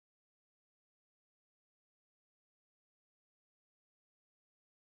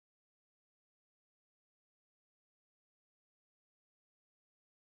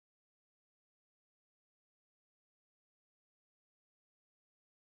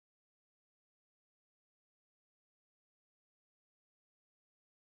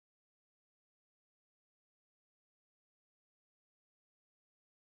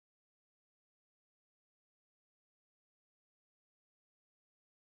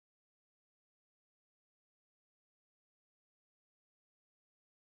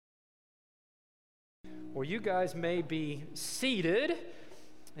Well, you guys may be seated,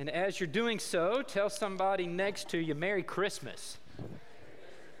 and as you're doing so, tell somebody next to you, Merry Christmas.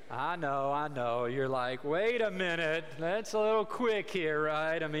 I know. You're like, wait a minute, that's a little quick here,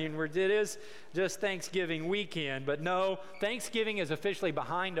 right? I mean, it is just Thanksgiving weekend, but no, Thanksgiving is officially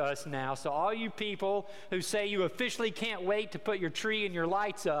behind us now. So all you people who say you officially can't wait to put your tree and your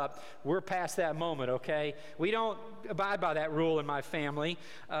lights up, we're past that moment, okay? We don't abide by that rule in my family.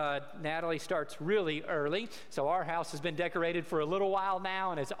 Natalie starts really early, so our house has been decorated for a little while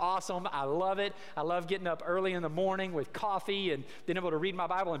now, and it's awesome. I love it. I love getting up early in the morning with coffee and being able to read my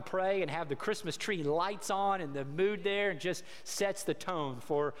Bible and pray and have the Christmas tree lights on and the mood there, and just sets the tone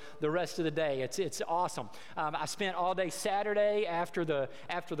for the rest of the day. It's awesome. I spent all day Saturday after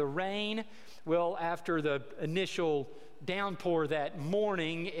the rain. Well, after the initial downpour that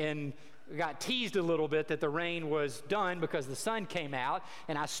morning, and got teased a little bit that the rain was done because the sun came out,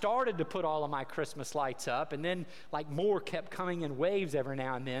 and I started to put all of my Christmas lights up, and then like more kept coming in waves every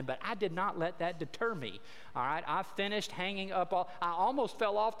now and then, but I did not let that deter me. All right, I finished hanging up I almost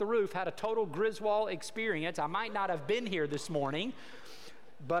fell off the roof, had a total Griswold experience. I might not have been here this morning,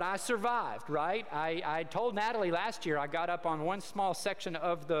 but I survived, right? I told Natalie last year I got up on one small section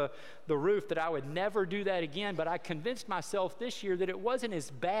of the roof that I would never do that again, but I convinced myself this year that it wasn't as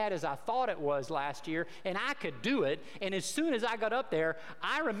bad as I thought it was last year, and I could do it. And as soon as I got up there,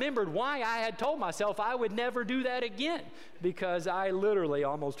 I remembered why I had told myself I would never do that again, because I literally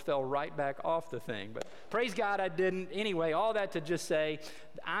almost fell right back off the thing. But praise God I didn't. Anyway, all that to just say,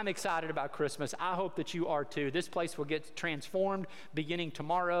 I'm excited about Christmas. I hope that you are too. This place will get transformed beginning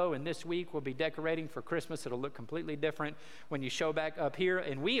tomorrow, and this week we'll be decorating for Christmas. It'll look completely different when you show back up here.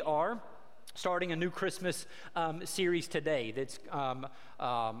 And we are starting a new Christmas series today that's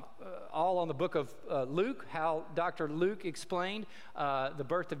all on the book of Luke, how Dr. Luke explained the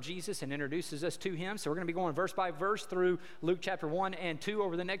birth of Jesus and introduces us to him. So we're going to be going verse by verse through Luke chapter 1 and 2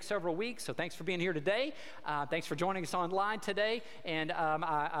 over the next several weeks. So thanks for being here today. Thanks for joining us online today. And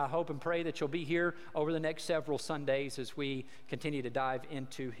I hope and pray that you'll be here over the next several Sundays as we continue to dive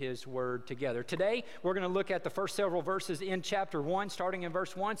into his word together. Today, we're going to look at the first several verses in chapter 1, starting in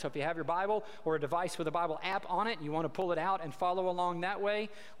verse 1. So if you have your Bible or a device with a Bible app on it, and you want to pull it out and follow along that way,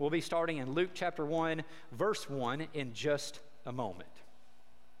 we'll be starting in Luke chapter 1, verse 1 in just a moment.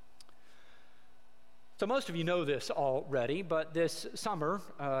 So most of you know this already, but this summer,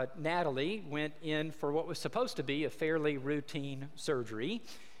 Natalie went in for what was supposed to be a fairly routine surgery,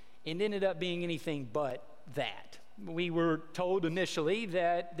 and ended up being anything but that. We were told initially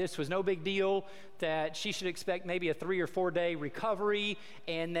that this was no big deal, that she should expect maybe a 3 or 4 day recovery,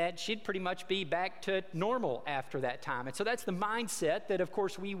 and that she'd pretty much be back to normal after that time. And so that's the mindset that, of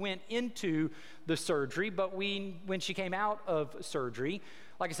course, we went into the surgery. But when she came out of surgery,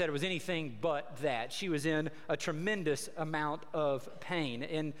 like I said, it was anything but that. She was in a tremendous amount of pain.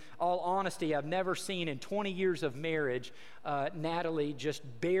 In all honesty, I've never seen in 20 years of marriage Natalie just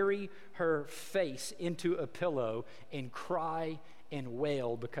bury her face into a pillow and cry and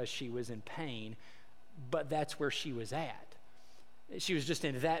wail because she was in pain. But that's where she was at. She was just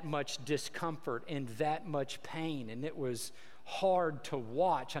in that much discomfort and that much pain, and it was hard to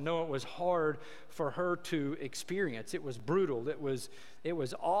watch. I know it was hard for her to experience. It was brutal. It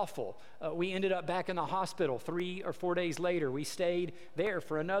was awful. We ended up back in the hospital 3 or 4 days later. We stayed there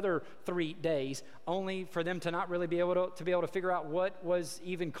for another 3 days, only for them to not really be able to figure out what was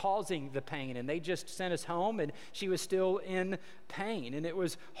even causing the pain. And they just sent us home, and she was still in pain, and it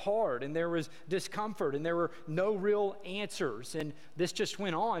was hard, and there was discomfort, and there were no real answers. And this just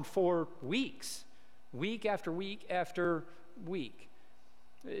went on for weeks, week after week after week.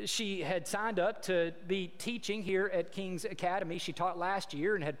 She had signed up to be teaching here at King's Academy. She taught last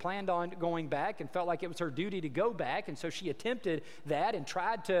year and had planned on going back and felt like it was her duty to go back. And so she attempted that and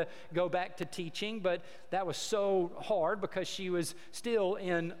tried to go back to teaching, but that was so hard because she was still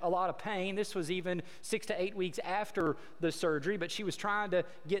in a lot of pain. This was even 6 to 8 weeks after the surgery, but she was trying to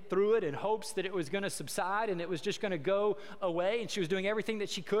get through it in hopes that it was going to subside and it was just going to go away. And she was doing everything that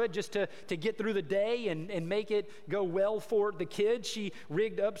she could just to get through the day and make it go well for the kids. She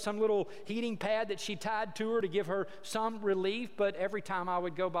rigged up some little heating pad that she tied to her to give her some relief, but every time I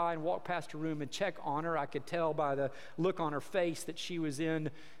would go by and walk past her room and check on her, I could tell by the look on her face that she was in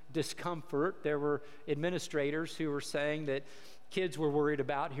discomfort. There were administrators who were saying that kids were worried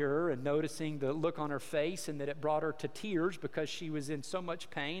about her and noticing the look on her face, and that it brought her to tears because she was in so much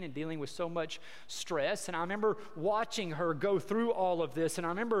pain and dealing with so much stress. And I remember watching her go through all of this, and I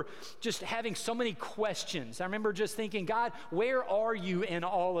remember just having so many questions. I remember just thinking, God, where are you in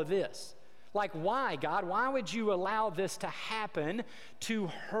all of this? Like, why, God? Why would you allow this to happen to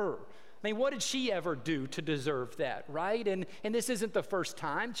her? I mean, what did she ever do to deserve that, right? And this isn't the first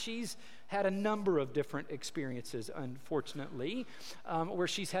time. She's had a number of different experiences, unfortunately, where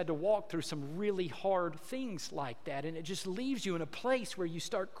she's had to walk through some really hard things like that. And it just leaves you in a place where you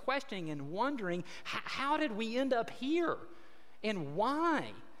start questioning and wondering, how did we end up here? And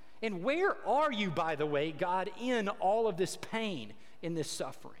why? And where are you, by the way, God, in all of this pain, in this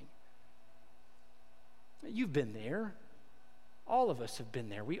suffering? You've been there. All of us have been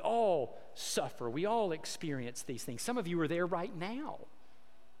there. We all suffer. We all experience these things. Some of you are there right now.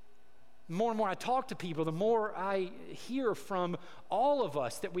 The more and more I talk to people, the more I hear from all of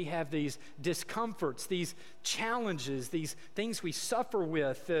us that we have these discomforts, these challenges, these things we suffer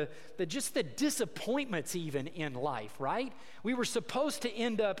with, just the disappointments even in life, right? We were supposed to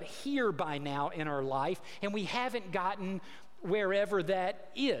end up here by now in our life, and we haven't gotten wherever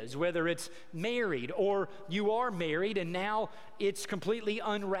that is, whether it's married or you are married and now it's completely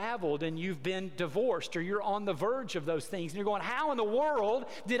unraveled and you've been divorced or you're on the verge of those things and you're going, how in the world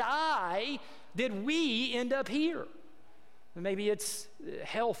did we end up here? And maybe it's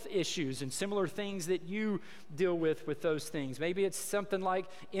health issues and similar things that you deal with those things. Maybe it's something like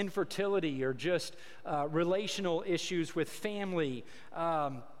infertility or just relational issues with family,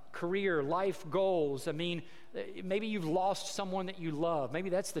 career, life goals. I mean, maybe you've lost someone that you love. Maybe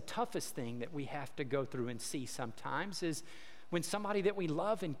that's the toughest thing that we have to go through and see sometimes is when somebody that we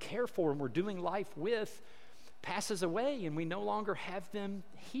love and care for and we're doing life with passes away and we no longer have them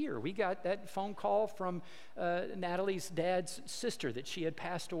here. We got that phone call from Natalie's dad's sister that she had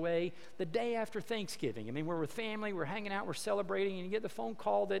passed away the day after Thanksgiving. I mean, we're with family, we're hanging out, we're celebrating, and you get the phone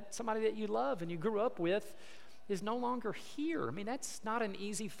call that somebody that you love and you grew up with is no longer here. I mean, that's not an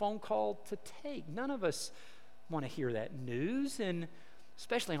easy phone call to take. None of us want to hear that news, and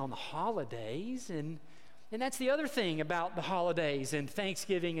especially on the holidays. And that's the other thing about the holidays and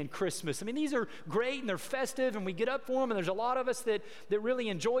Thanksgiving and Christmas. I mean, these are great and they're festive and we get up for them, and there's a lot of us that really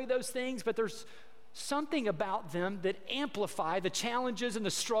enjoy those things, but there's something about them that amplify the challenges and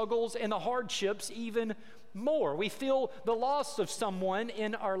the struggles and the hardships even more. We feel the loss of someone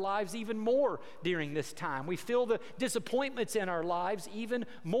in our lives even more during this time. We feel the disappointments in our lives even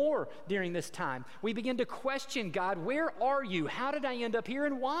more during this time. We begin to question, God, where are you? How did I end up here?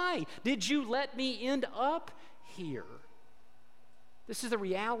 And why did you let me end up here? This is the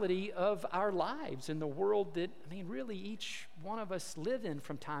reality of our lives in the world that, I mean, really each one of us live in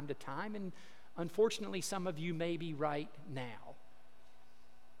from time to time. And unfortunately, some of you may be right now.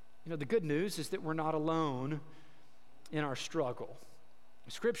 You know, the good news is that we're not alone in our struggle.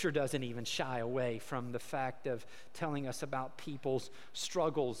 Scripture doesn't even shy away from the fact of telling us about people's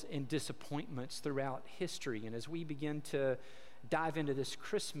struggles and disappointments throughout history. And as we begin to dive into this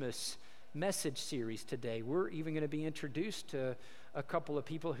Christmas message series today, we're even going to be introduced to a couple of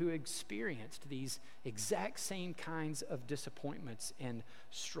people who experienced these exact same kinds of disappointments and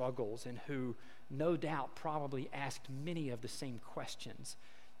struggles, and who no doubt probably asked many of the same questions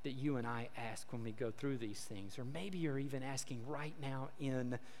that you and I ask when we go through these things. Or maybe you're even asking right now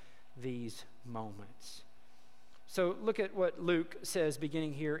in these moments. So look at what Luke says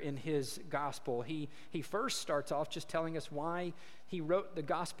beginning here in his gospel. He first starts off just telling us why he wrote the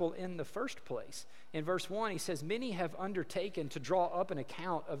gospel in the first place. In verse 1, he says, "Many have undertaken to draw up an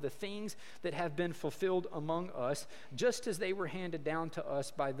account of the things that have been fulfilled among us, just as they were handed down to us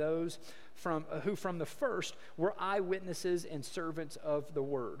by those who from the first were eyewitnesses and servants of the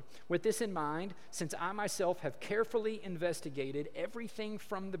word. With this in mind, since I myself have carefully investigated everything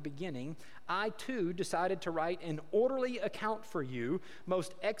from the beginning, I too decided to write an orderly account for you,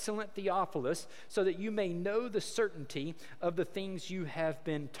 most excellent Theophilus, so that you may know the certainty of the things you have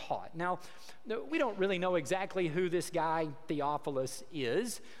been taught." Now, we don't really know exactly who this guy Theophilus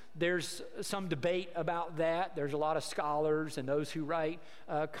is. There's some debate about that. There's a lot of scholars and those who write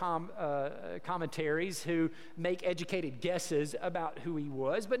commentaries who make educated guesses about who he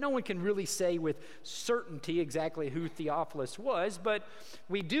was, but no one can really say with certainty exactly who Theophilus was. But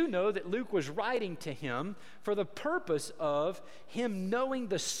we do know that Luke was writing to him for the purpose of him knowing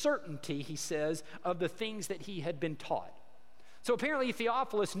the certainty, he says, of the things that he had been taught. So apparently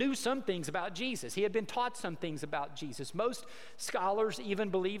Theophilus knew some things about Jesus. He had been taught some things about Jesus. Most scholars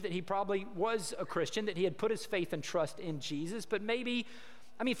even believe that he probably was a Christian, that he had put his faith and trust in Jesus. But maybe,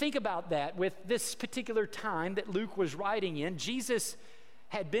 I mean, think about that. With this particular time that Luke was writing in, Jesus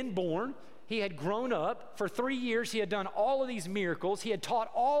had been born. He had grown up. For 3 years, he had done all of these miracles. He had taught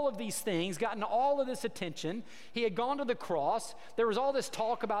all of these things, gotten all of this attention. He had gone to the cross. There was all this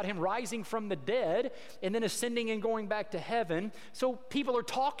talk about him rising from the dead and then ascending and going back to heaven. So people are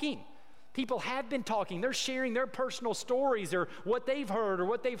talking. People have been talking. They're sharing their personal stories or what they've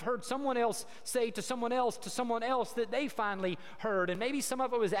heard someone else say to someone else that they finally heard. And maybe some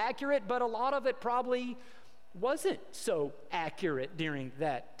of it was accurate, but a lot of it probably wasn't so accurate during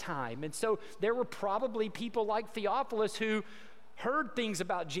that time. And so there were probably people like Theophilus who heard things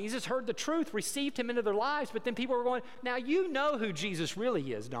about Jesus, heard the truth, received him into their lives, but then people were going, now you know who Jesus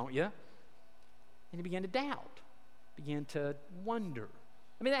really is, don't you? And he began to doubt, began to wonder.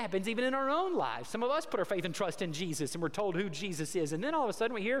 I mean, that happens even in our own lives. Some of us put our faith and trust in Jesus, and we're told who Jesus is. And then all of a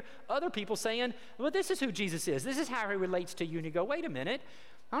sudden we hear other people saying, well, this is who Jesus is. This is how he relates to you. And you go, wait a minute.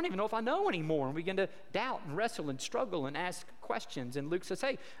 I don't even know if I know anymore. And we begin to doubt and wrestle and struggle and ask questions. And Luke says,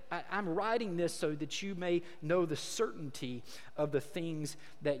 hey, I'm writing this so that you may know the certainty of the things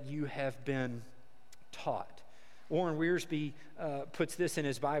that you have been taught. Warren Wiersbe puts this in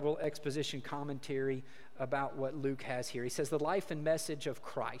his Bible exposition commentary about what Luke has here. He says, the life and message of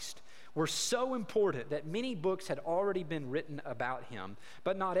Christ were so important that many books had already been written about him,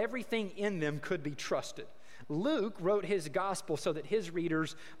 but not everything in them could be trusted. Luke wrote his gospel so that his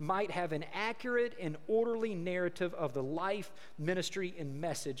readers might have an accurate and orderly narrative of the life, ministry, and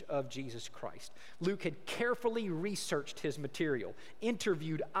message of Jesus Christ. Luke had carefully researched his material,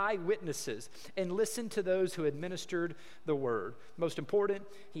 interviewed eyewitnesses, and listened to those who administered the word. Most important,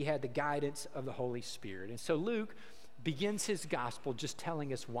 he had the guidance of the Holy Spirit. And so Luke begins his gospel just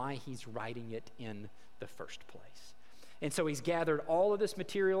telling us why he's writing it in the first place. And so he's gathered all of this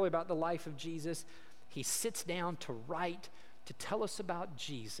material about the life of Jesus. He sits down to write, to tell us about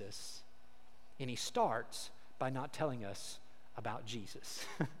Jesus, and he starts by not telling us about Jesus.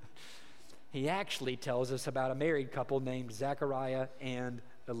 He actually tells us about a married couple named Zechariah and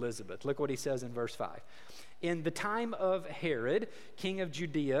Elizabeth. Look what he says in verse 5. In the time of Herod, king of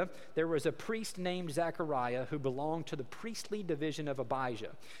Judea, there was a priest named Zechariah who belonged to the priestly division of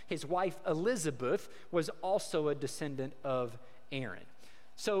Abijah. His wife Elizabeth was also a descendant of Aaron.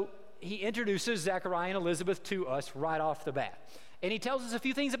 So he introduces Zechariah and Elizabeth to us right off the bat. And he tells us a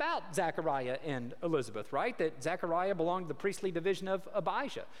few things about Zechariah and Elizabeth, right? That Zechariah belonged to the priestly division of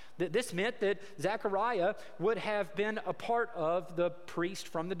Abijah. That this meant that Zechariah would have been a part of the priest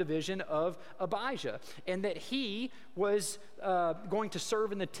from the division of Abijah. And that he was going to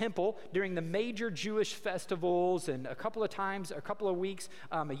serve in the temple during the major Jewish festivals, and a couple of weeks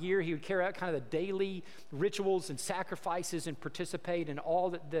a year, he would carry out kind of the daily rituals and sacrifices and participate in all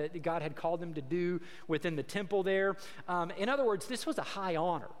that God had called him to do within the temple there. In other words, this was a high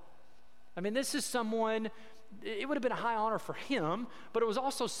honor. I mean, this is someone, it would have been a high honor for him, but it was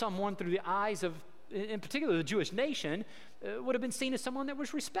also someone through the eyes of, in particular, the Jewish nation, would have been seen as someone that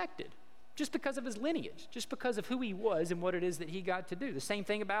was respected just because of his lineage, just because of who he was and what it is that he got to do. The same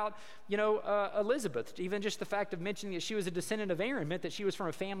thing about, Elizabeth. Even just the fact of mentioning that she was a descendant of Aaron meant that she was from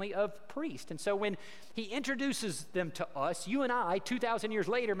a family of priests. And so when he introduces them to us, you and I, 2,000 years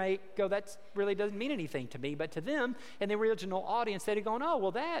later, may go, that really doesn't mean anything to me. But to them and the original audience, they'd have gone, oh,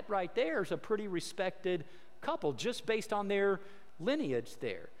 well, that right there is a pretty respected couple just based on their lineage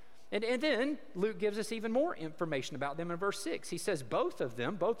there. And then Luke gives us even more information about them in verse 6. He says both of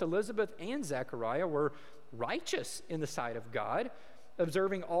them, both Elizabeth and Zechariah, were righteous in the sight of God,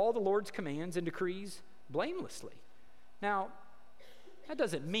 observing all the Lord's commands and decrees blamelessly. Now, that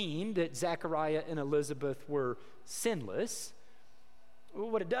doesn't mean that Zechariah and Elizabeth were sinless.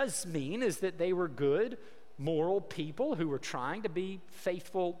 What it does mean is that they were good, moral people who were trying to be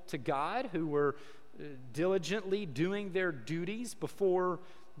faithful to God, who were diligently doing their duties before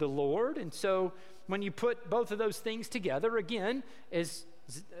the Lord. And so when you put both of those things together, again, as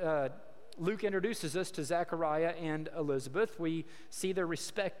Luke introduces us to Zechariah and Elizabeth, we see they're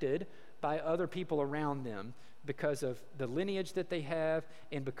respected by other people around them because of the lineage that they have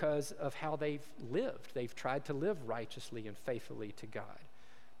and because of how they've lived. They've tried to live righteously and faithfully to God.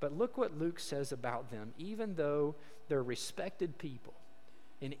 But look what Luke says about them. Even though they're respected people,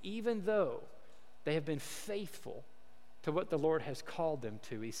 and even though they have been faithful to what the Lord has called them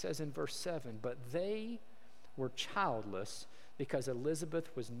to, he says in verse 7, but they were childless because Elizabeth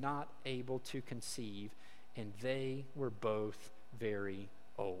was not able to conceive, and they were both very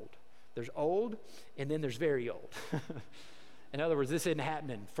old. There's old, and then there's very old. In other words, this isn't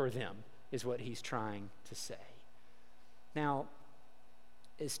happening for them, is what he's trying to say. Now,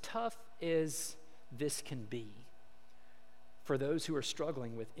 as tough as this can be for those who are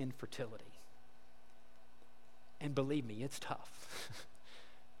struggling with infertility, and believe me, it's tough.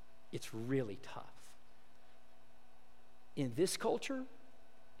 It's really tough. In this culture,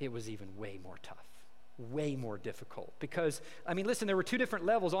 it was even way more tough, way more difficult. Because, I mean, listen, there were two different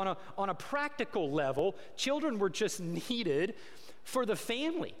levels. On a practical level, children were just needed for the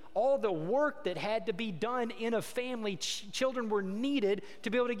family. All the work that had to be done in a family, children were needed to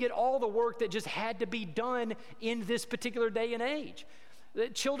be able to get all the work that just had to be done in this particular day and age. The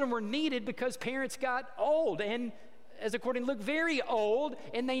children were needed because parents got old, and as according to Luke, very old,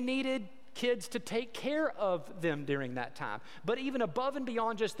 and they needed kids to take care of them during that time. But even above and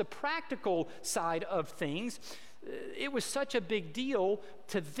beyond just the practical side of things, it was such a big deal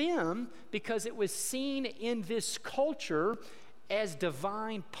to them because it was seen in this culture as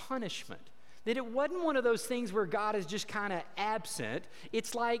divine punishment. That it wasn't one of those things where God is just kind of absent.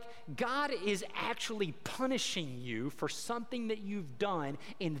 It's like God is actually punishing you for something that you've done,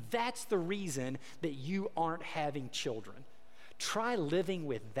 and that's the reason that you aren't having children. Try living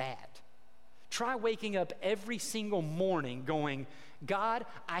with that. Try waking up every single morning going, God,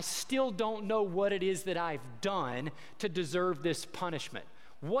 I still don't know what it is that I've done to deserve this punishment.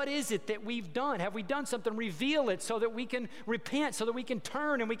 What is it that we've done? Have we done something? Reveal it so that we can repent, so that we can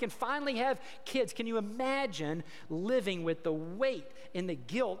turn and we can finally have kids. Can you imagine living with the weight and the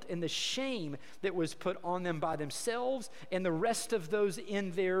guilt and the shame that was put on them by themselves and the rest of those in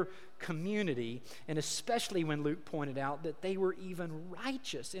their community? And especially when Luke pointed out that they were even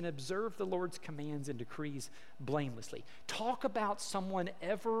righteous and observed the Lord's commands and decrees blamelessly. Talk about someone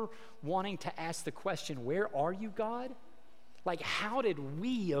ever wanting to ask the question, where are you, God? Like, how did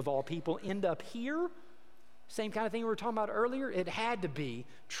we, of all people, end up here? Same kind of thing we were talking about earlier. It had to be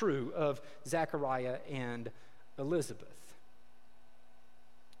true of Zechariah and Elizabeth.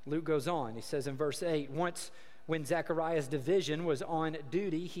 Luke goes on. He says in verse 8, once when Zechariah's division was on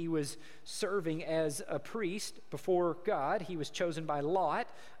duty, he was serving as a priest before God. He was chosen by lot,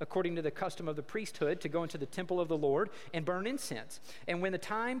 according to the custom of the priesthood, to go into the temple of the Lord and burn incense. And when the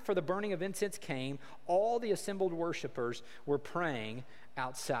time for the burning of incense came, all the assembled worshipers were praying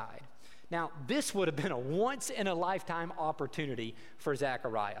outside. Now, this would have been a once-in-a-lifetime opportunity for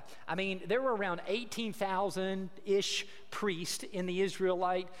Zechariah. I mean, there were around 18,000-ish priests in the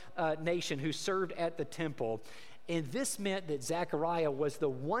Israelite nation who served at the temple, and this meant that Zechariah was the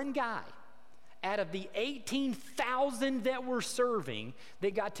one guy out of the 18,000 that were serving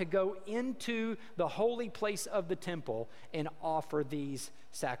that got to go into the holy place of the temple and offer these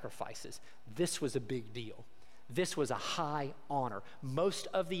sacrifices. This was a big deal. This was a high honor. Most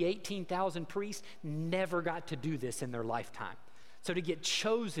of the 18,000 priests never got to do this in their lifetime. So to get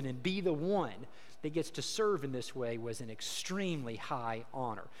chosen and be the one that gets to serve in this way was an extremely high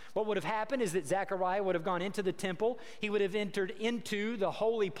honor. What would have happened is that Zechariah would have gone into the temple. He would have entered into the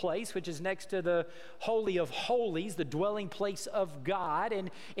holy place, which is next to the Holy of Holies, the dwelling place of God, and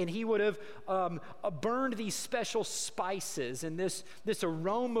he would have burned these special spices, and this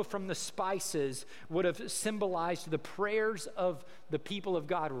aroma from the spices would have symbolized the prayers of the people of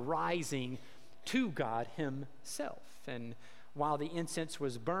God rising to God himself. And while the incense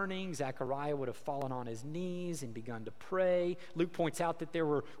was burning, Zechariah would have fallen on his knees and begun to pray. Luke points out that there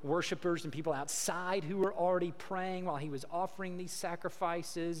were worshipers and people outside who were already praying while he was offering these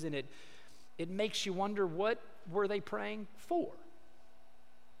sacrifices, and it makes you wonder, what were they praying for?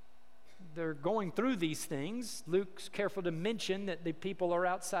 They're going through these things. Luke's careful to mention that the people are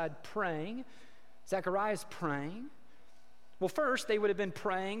outside praying. Zechariah's praying. Well, first, they would have been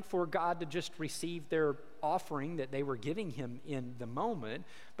praying for God to just receive their offering that they were giving him in the moment.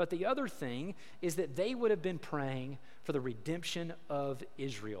 But the other thing is that they would have been praying for the redemption of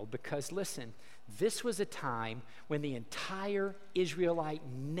Israel. Because, listen, this was a time when the entire Israelite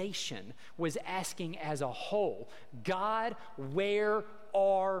nation was asking as a whole, God, where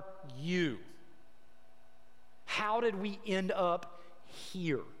are you? How did we end up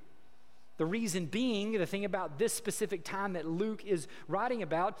here? The reason being, the thing about this specific time that Luke is writing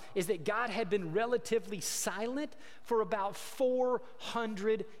about is that God had been relatively silent for about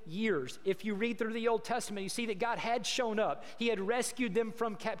 400 years. If you read through the Old Testament, you see that God had shown up. He had rescued them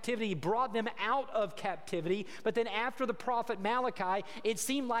from captivity. He brought them out of captivity. But then after the prophet Malachi, it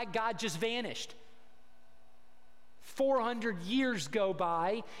seemed like God just vanished. 400 years go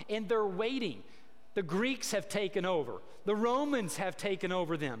by and they're waiting. The Greeks have taken over. The Romans have taken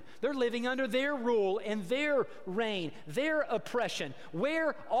over them. They're living under their rule and their reign, their oppression.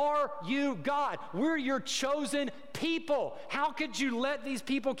 Where are you, God? We're your chosen people. How could you let these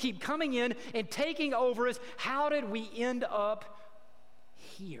people keep coming in and taking over us? How did we end up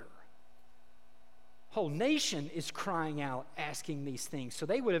here? Whole nation is crying out, asking these things. So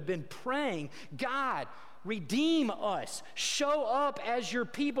they would have been praying, God, redeem us, show up as your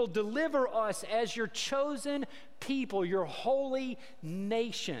people, deliver us as your chosen people, your holy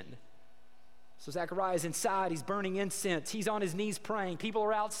nation. So Zechariah's inside, he's burning incense, he's on his knees praying. People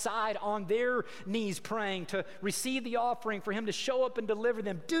are outside on their knees praying to receive the offering for him to show up and deliver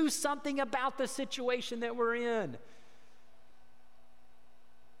them. Do something about the situation that we're in.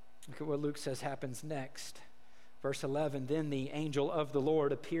 Look at what Luke says happens next. Verse 11, then the angel of the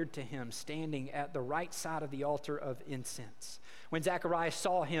Lord appeared to him standing at the right side of the altar of incense. When Zechariah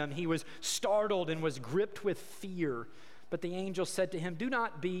saw him, he was startled and was gripped with fear. But the angel said to him, do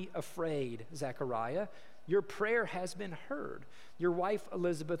not be afraid, Zechariah. Your prayer has been heard. Your wife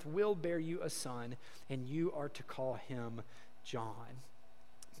Elizabeth will bear you a son, and you are to call him John.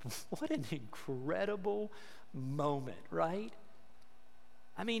 What an incredible moment, right?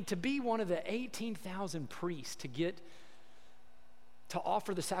 I mean, to be one of the 18,000 priests to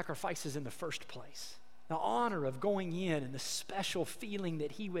offer the sacrifices in the first place, the honor of going in and the special feeling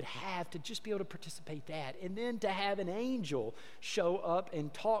that he would have to just be able to participate that, and then to have an angel show up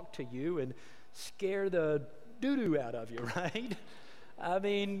and talk to you and scare the doo-doo out of you, right? I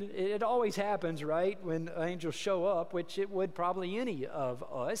mean, it always happens, right, when angels show up, which it would probably any of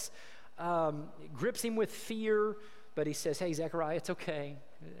us. It grips him with fear, but he says, hey, Zechariah, it's okay.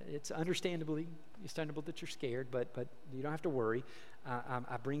 It's understandable that you're scared, but you don't have to worry.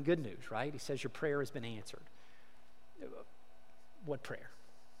 I bring good news, right? He says your prayer has been answered. What prayer?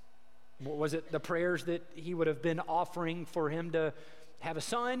 Was it the prayers that he would have been offering for him to have a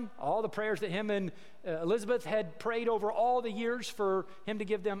son? All the prayers that him and Elizabeth had prayed over all the years for him to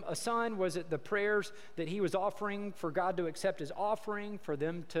give them a son? Was it the prayers that he was offering for God to accept his offering, for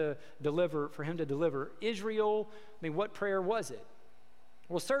him to deliver Israel? I mean, what prayer was it?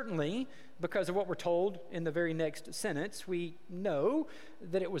 Well, certainly, because of what we're told in the very next sentence, we know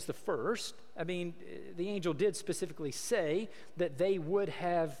that it was the first. I mean, the angel did specifically say that they would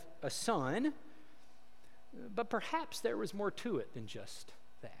have a son, but perhaps there was more to it than just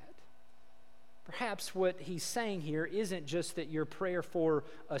that. Perhaps what he's saying here isn't just that your prayer for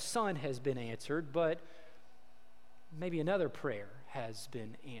a son has been answered, but maybe another prayer has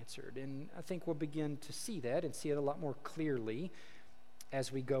been answered. And I think we'll begin to see that and see it a lot more clearly as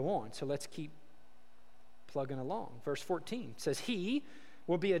we go on. So let's keep plugging along. Verse 14 says, he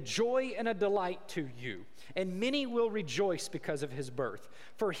will be a joy and a delight to you, and many will rejoice because of his birth.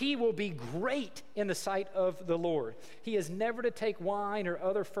 For he will be great in the sight of the Lord. He is never to take wine or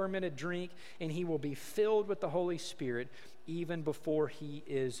other fermented drink, and he will be filled with the Holy Spirit even before he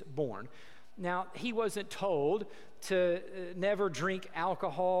is born. Now, he wasn't told to never drink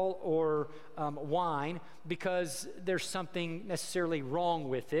alcohol or wine because there's something necessarily wrong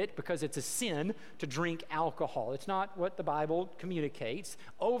with it, because it's a sin to drink alcohol. It's not what the Bible communicates.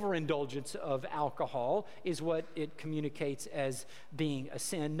 Overindulgence of alcohol is what it communicates as being a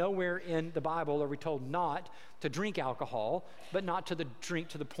sin. Nowhere in the Bible are we told not to drink alcohol, but not to drink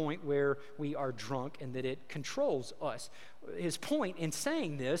to the point where we are drunk and that it controls us. His point in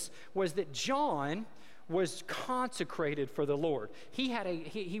saying this was that John was consecrated for the Lord.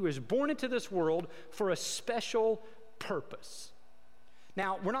 He was born into this world for a special purpose.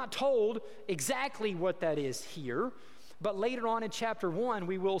 Now, we're not told exactly what that is here, but later on in chapter 1,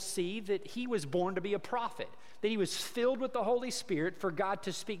 we will see that he was born to be a prophet, that he was filled with the Holy Spirit for God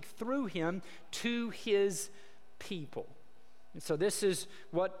to speak through him to his people. And so this is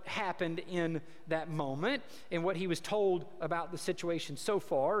what happened in that moment and what he was told about the situation so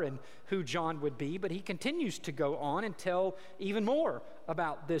far and who John would be. But he continues to go on and tell even more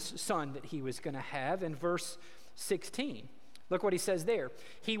about this son that he was going to have in verse 16. Look what he says there.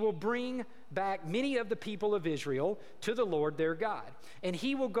 He will bring back many of the people of Israel to the Lord their God. And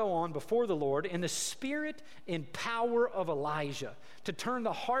he will go on before the Lord in the spirit and power of Elijah, to turn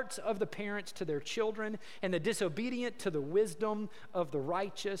the hearts of the parents to their children and the disobedient to the wisdom of the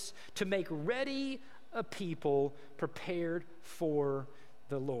righteous, to make ready a people prepared for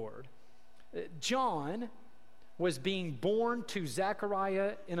the Lord. John was being born to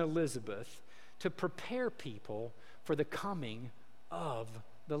Zechariah and Elizabeth to prepare people for the coming of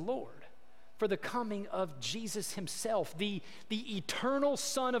the Lord, for the coming of Jesus himself, the eternal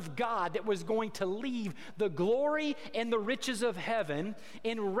Son of God that was going to leave the glory and the riches of heaven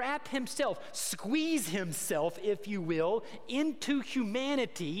and wrap himself, squeeze himself, if you will, into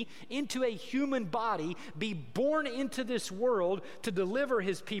humanity, into a human body, be born into this world to deliver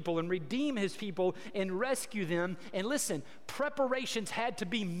his people and redeem his people and rescue them. And listen, preparations had to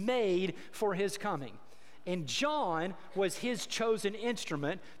be made for his coming. And John was his chosen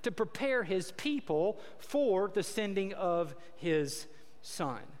instrument to prepare his people for the sending of his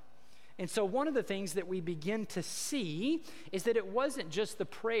son. And so one of the things that we begin to see is that it wasn't just the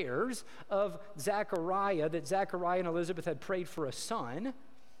prayers of Zechariah, that Zechariah and Elizabeth had prayed for a son,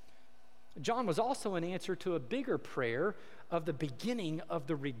 John was also an answer to a bigger prayer of the beginning of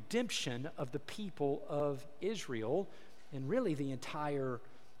the redemption of the people of Israel and really the entire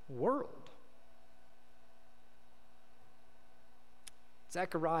world.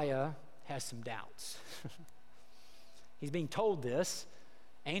 Zechariah has some doubts. He's being told this.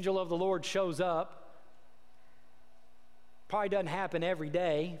 Angel of the Lord shows up. Probably doesn't happen every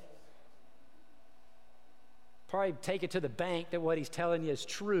day. Probably take it to the bank that what he's telling you is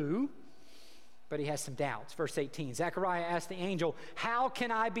true. But he has some doubts. Verse 18, Zechariah asked the angel, "How can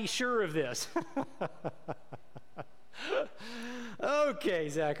I be sure of this?" Okay,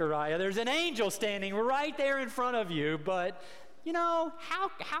 Zechariah, there's an angel standing right there in front of you, but you know,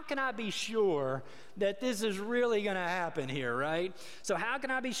 how can I be sure that this is really going to happen here, right? So how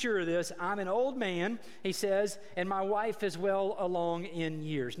can I be sure of this? I'm an old man, he says, and my wife is well along in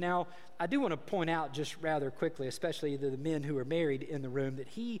years. Now, I do want to point out just rather quickly, especially to the men who are married in the room, that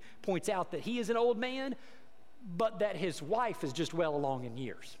he points out that he is an old man, but that his wife is just well along in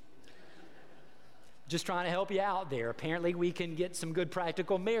years. Just trying to help you out there. Apparently, we can get some good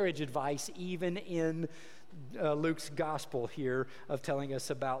practical marriage advice even in Luke's gospel here of telling us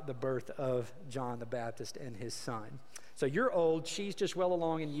about the birth of John the Baptist and his son. So you're old, she's just well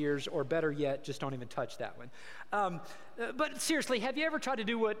along in years, or better yet, just don't even touch that one. But seriously, have you ever tried to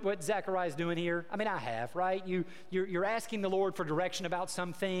do what Zechariah's doing here? I mean, I have, right? You're asking the Lord for direction about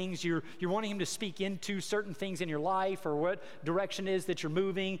some things. You're wanting him to speak into certain things in your life or what direction it is that you're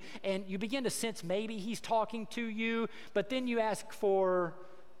moving, and you begin to sense maybe he's talking to you, but then you ask for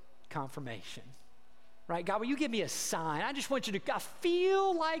confirmation. Right, God, will you give me a sign? I just want you to, I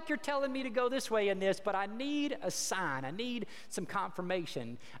feel like you're telling me to go this way in this, but I need a sign. I need some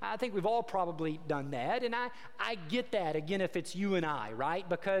confirmation. I think we've all probably done that, and I get that, again, if it's you and I, right?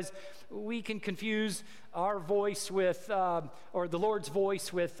 Because we can confuse our voice with, or the Lord's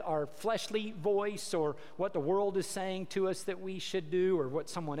voice with our fleshly voice, or what the world is saying to us that we should do, or what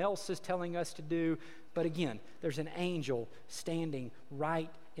someone else is telling us to do. But again, there's an angel standing right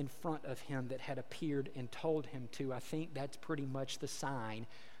in front of him that had appeared and told him to. I think that's pretty much the sign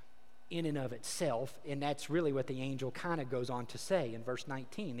in and of itself, and that's really what the angel kind of goes on to say in verse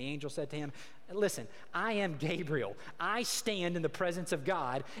 19. The angel said to him, "Listen, I am Gabriel. I stand in the presence of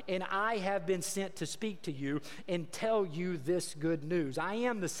God, and I have been sent to speak to you and tell you this good news." I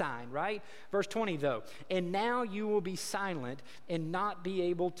am the sign, right? Verse 20 though, "And now you will be silent and not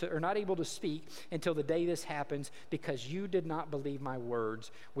able to speak until the day this happens, because you did not believe my words,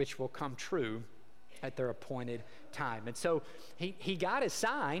 which will come true at their appointed time." And so he got his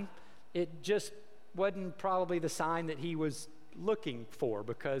sign. It just wasn't probably the sign that he was looking for,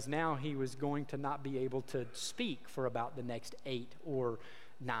 because now he was going to not be able to speak for about the next 8 or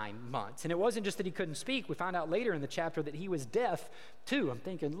 9 months. And it wasn't just that he couldn't speak. We find out later in the chapter that he was deaf too. I'm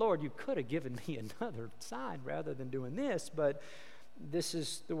thinking, Lord, you could have given me another sign rather than doing this, but this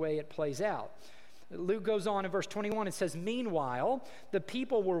is the way it plays out. Luke goes on in verse 21 and says, "Meanwhile, the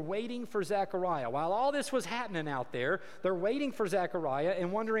people were waiting for Zechariah." While all this was happening out there, they're waiting for Zechariah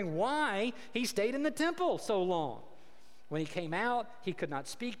and wondering why he stayed in the temple so long. When he came out, he could not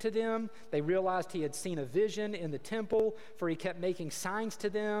speak to them. They realized he had seen a vision in the temple, for he kept making signs to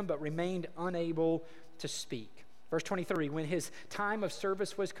them, but remained unable to speak. Verse 23, when his time of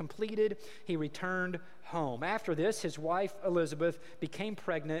service was completed, he returned home. After this, his wife Elizabeth became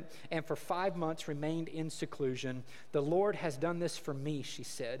pregnant and for 5 months remained in seclusion. "The Lord has done this for me," she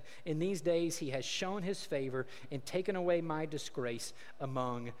said. "In these days he has shown his favor and taken away my disgrace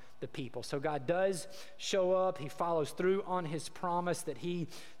among the people." So God does show up. He follows through on his promise that he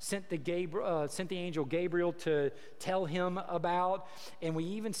sent the angel Gabriel to tell him about. And we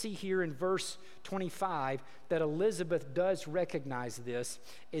even see here in verse 25 that Elizabeth does recognize this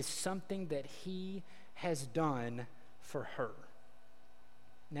as something that he has done for her.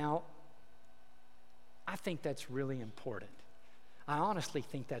 Now, I think that's really important. I honestly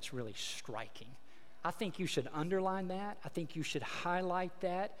think that's really striking. I think you should underline that. I think you should highlight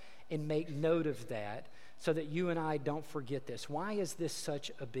that and make note of that so that you and I don't forget this. Why is this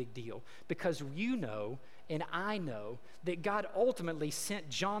such a big deal? Because you know and I know that God ultimately sent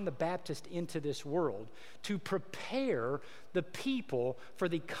John the Baptist into this world to prepare the people for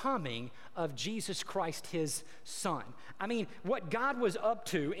the coming of Jesus Christ, his son. I mean, what God was up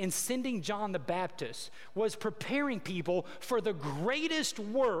to in sending John the Baptist was preparing people for the greatest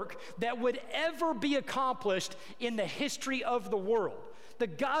work that would ever be accomplished in the history of the world. The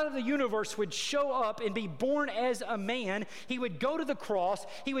God of the the universe would show up and be born as a man. He would go to the cross.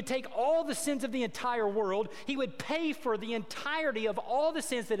 He would take all the sins of the entire world. He would pay for the entirety of all the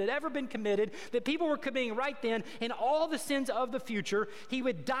sins that had ever been committed, that people were committing right then, and all the sins of the future. He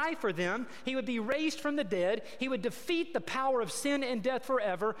would die for them. He would be raised from the dead. He would defeat the power of sin and death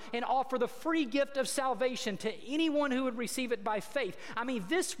forever and offer the free gift of salvation to anyone who would receive it by faith. I mean,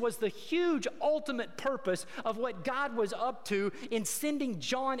 this was the huge ultimate purpose of what God was up to in sending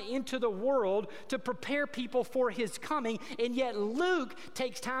John into the world to prepare people for his coming. And yet Luke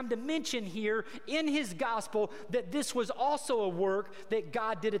takes time to mention here in his gospel that this was also a work that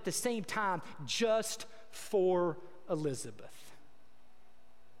God did at the same time just for Elizabeth.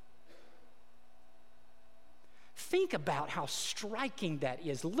 Think about how striking that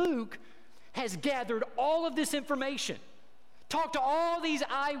is. Luke has gathered all of this information, talked to all these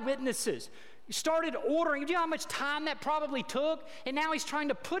eyewitnesses, started ordering. Do you know how much time that probably took? And now he's trying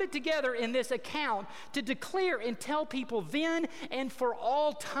to put it together in this account to declare and tell people then and for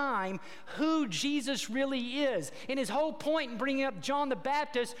all time who Jesus really is. And his whole point in bringing up John the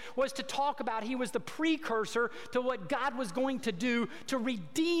Baptist was to talk about he was the precursor to what God was going to do to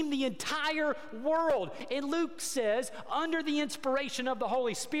redeem the entire world. And Luke says, under the inspiration of the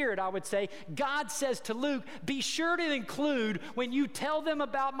Holy Spirit, I would say, God says to Luke, be sure to include when you tell them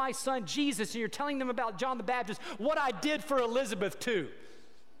about my son Jesus, and you're telling them about John the Baptist, what I did for Elizabeth too.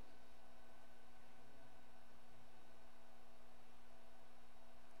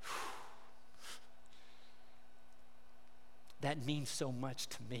 That means so much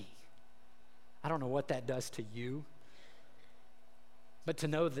to me. I don't know what that does to you, but to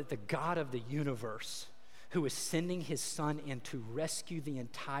know that the God of the universe, who is sending his son in to rescue the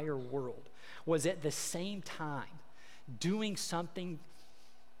entire world, was at the same time doing something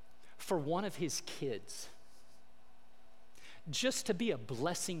for one of his kids, just to be a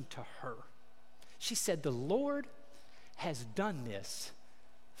blessing to her. She said, the Lord has done this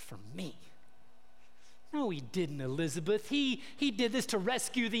for me. No, he didn't, Elizabeth. He did this to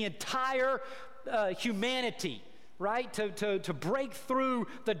rescue the entire humanity, right? To break through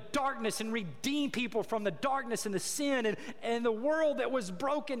the darkness and redeem people from the darkness and the sin and the world that was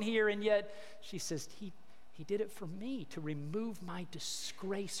broken here. And yet she says, he did it for me, to remove my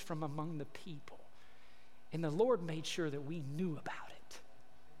disgrace from among the people. And the Lord made sure that we knew about it.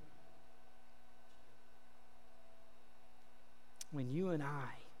 When you and I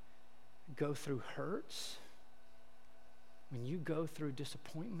go through hurts, when you go through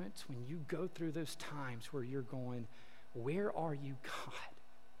disappointments, when you go through those times where you're going, where are you, God?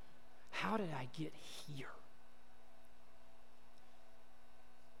 How did I get here?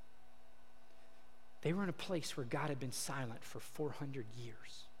 They were in a place where God had been silent for 400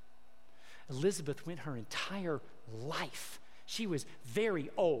 years. Elizabeth went her entire life. She was very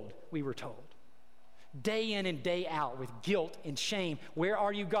old, we were told. Day in and day out with guilt and shame. Where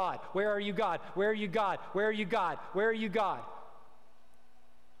are you, God? Where are you, God? Where are you, God? Where are you, God? Where are you, God?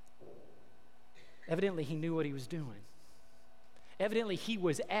 Evidently, he knew what he was doing. Evidently, he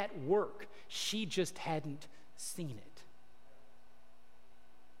was at work. She just hadn't seen it.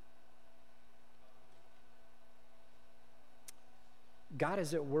 God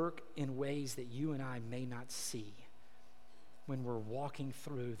is at work in ways that you and I may not see when we're walking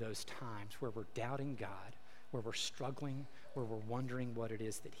through those times where we're doubting God, where we're struggling, where we're wondering what it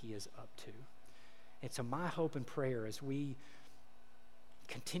is that he is up to. And so my hope and prayer as we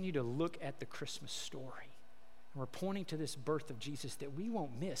continue to look at the Christmas story, and we're pointing to this birth of Jesus that we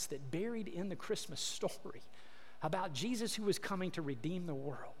won't miss, that buried in the Christmas story about Jesus who was coming to redeem the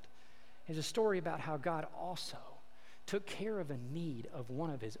world is a story about how God also took care of a need of one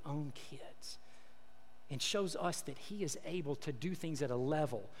of his own kids and shows us that he is able to do things at a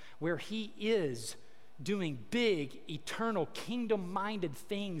level where he is doing big, eternal, kingdom-minded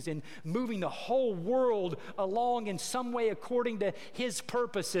things and moving the whole world along in some way according to his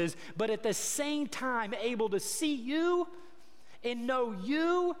purposes, but at the same time able to see you and know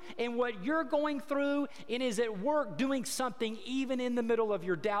you and what you're going through, and is at work doing something even in the middle of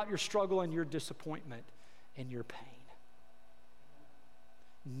your doubt, your struggle, and your disappointment and your pain.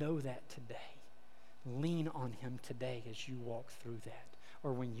 Know that today. Lean on him today as you walk through that,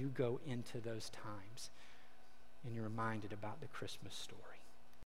 or when you go into those times and you're reminded about the Christmas story.